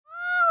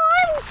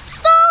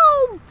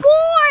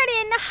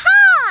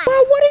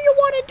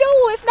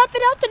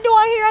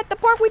at the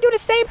park. We do the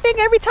same thing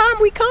every time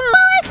we come.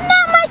 Oh, it's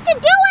not much to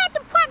do at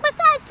the park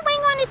besides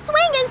swing on the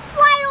swing and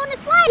slide on the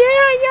slide.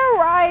 Yeah, you're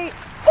right.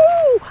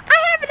 Ooh, I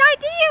have an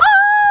idea.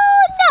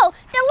 Oh, no.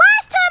 The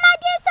last time I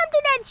did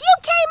something that you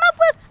came up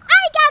with,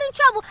 I got in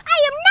trouble. I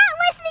am not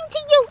listening to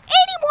you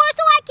anymore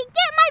so I can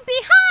get my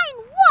behind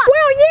whooped.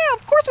 Well, yeah,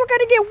 of course we're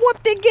going to get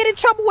whooped and get in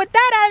trouble with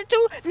that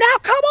attitude. Now,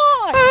 come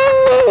on.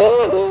 Hey,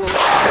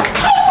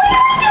 what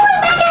are we doing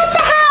back at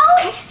the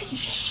house? Casey,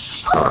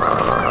 shh. What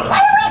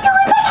are we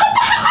doing back at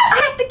the house? I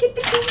have to get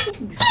the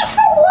keys. Keys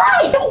for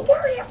what? Don't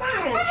worry about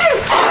it.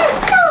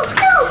 No.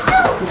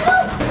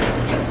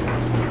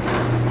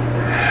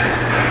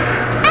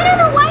 I don't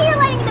know why you're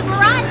lighting the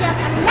garage up.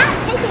 I'm not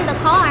taking the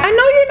car. I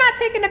know you're not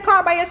taking the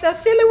car by yourself,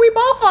 silly. We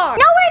both are.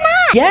 No, we're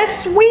not.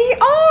 Yes, we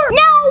are.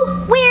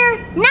 No, we're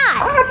not.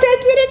 I'll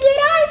take you to get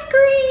ice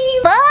cream.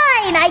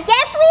 Fine, I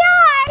guess we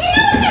are. You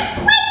know what?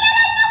 Wait,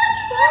 I know what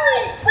you're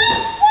doing.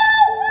 Wait,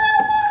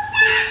 whoa,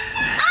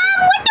 stop.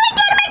 What do we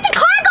do to make the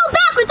car go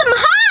backwards? I'm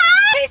hot.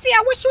 Casey,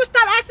 I wish you would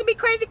stop asking me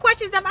crazy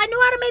questions. If I knew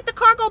how to make the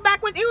car go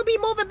backwards, it would be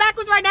moving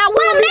backwards right now. Well,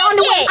 We'll be on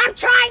the way. make it. I'm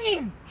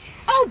trying.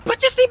 Oh,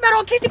 put your seatbelt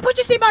on, Casey. Put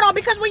your seatbelt on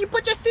because when you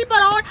put your seatbelt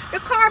on, the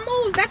car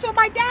moves. That's what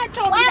my dad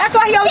told me. Well, That's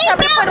why he always told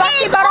me to put my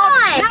seatbelt on.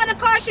 on. Now the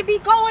car should be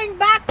going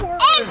backwards.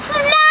 It's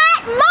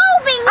not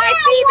moving. I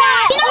see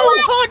that. You know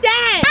what? Call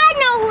Dad. I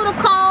know who to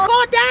call.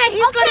 Call Dad.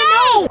 He's Okay. gonna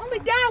know. Only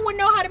Dad would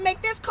know how to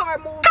make this car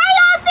move. Hi,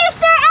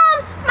 officer.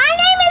 My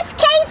name is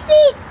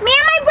Casey. Me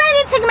and my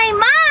brother took my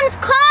mom's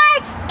car,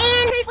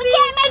 and we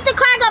can't make the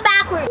car go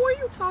backwards. Who are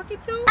you talking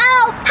to?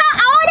 Oh, how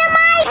old am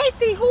I?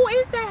 Casey, who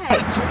is that?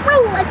 It's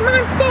rude, like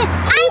Mom says.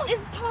 Who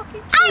is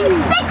talking to I'm you?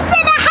 6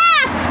 and a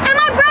half, and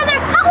my brother,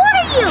 how old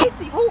are you?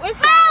 Casey, who is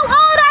that? How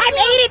old are I'm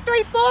you? 8 and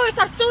 3/4.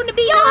 I'm soon to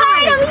be You 9.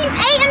 heard him. He's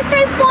 8 and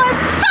 3/4,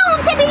 soon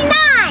to be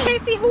 9.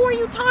 Casey, who are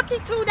you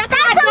talking to? That's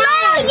That's my a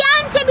little dad.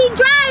 young to be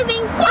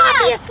driving. Yeah.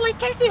 Obviously,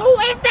 Casey, who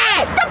is that?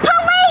 It's the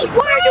police.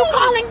 Why are you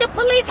calling the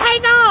police?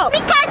 Hang up.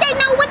 Because they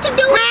know what to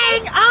do.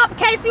 Hang up,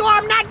 Casey, or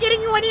I'm not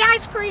getting you any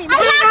ice cream. I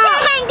Hang have to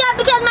up. hang up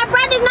because my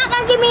brother's not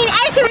going to give me any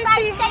ice cream if I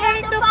Casey, stay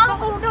hang on the the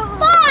phone. phone up.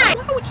 Fine.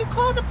 Why would you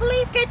call the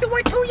police, Casey?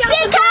 We're too young to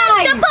Because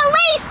drive. the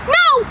police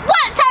know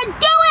what to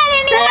do at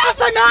any They minute.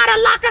 also know how to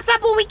lock us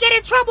up when we get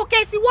in trouble,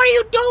 Casey. What are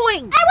you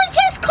doing? I was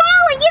just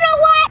calling. You know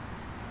what?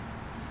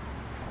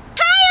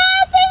 Hi,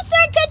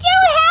 officer. Could you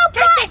help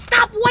Casey, us?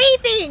 stop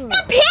waving.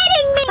 Stop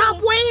hitting me. Stop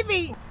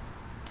waving.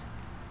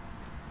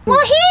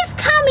 Well, he's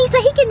coming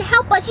so he can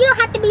help us. You don't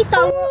have to be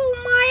so... Oh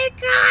my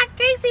God,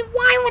 Casey,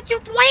 why would you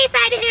wave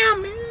at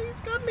him?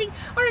 He's coming.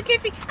 All right,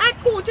 Casey, act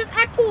cool. Just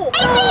act cool.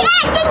 I see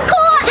acting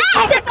cool.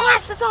 Take the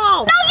glasses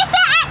off. No, you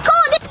said act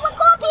cool. This is what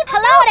cool people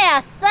Hello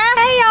there, sir.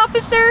 Hey,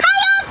 officer. Hi,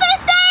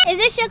 officer. Is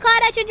this your car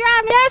that you're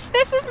driving? Yes,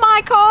 this is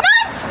my car. No,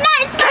 it's not.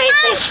 It's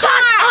Casey, Mom's shut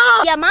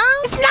car. up. Your mom?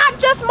 It's not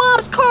just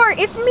Mom's car.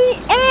 It's me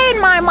and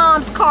my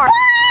mom's car.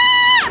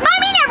 What?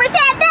 Mommy never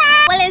said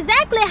that. Well,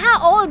 exactly how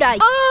old are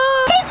you?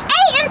 He's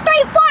 8 and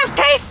 3/4.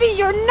 Casey,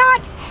 you're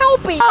not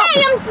helping.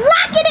 Hey, I'm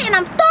locking it and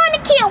I'm throwing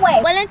the key away.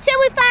 Well, until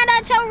we find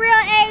out your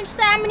real age,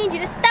 sir, I'm gonna need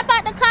you to step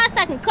out the car so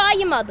I can call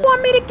your mother.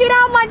 Want me to get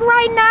out like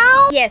right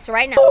now? Yes,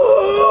 right now.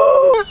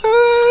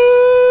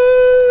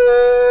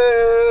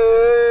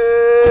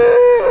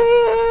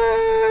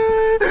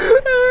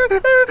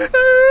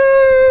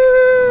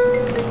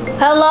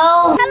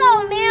 Hello?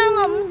 Hello, ma'am.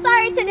 I'm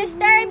sorry to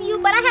disturb you,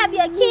 but I have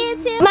your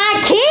kids here. My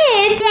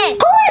kids? Yes.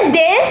 Who is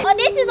this? Oh,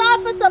 this is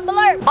Officer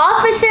Blurp.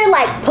 Officer,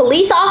 like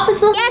police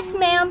officer? Yes,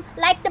 ma'am.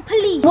 Like the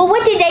police. Well,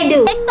 what did they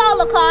do? They stole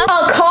a car.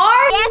 A car?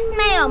 Yes,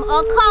 ma'am.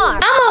 A car.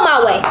 I'm on my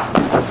way.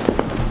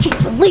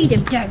 Can't believe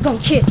them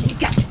daggone kids. They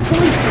got the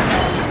police in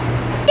there.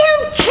 Them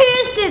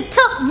kids that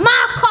took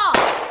my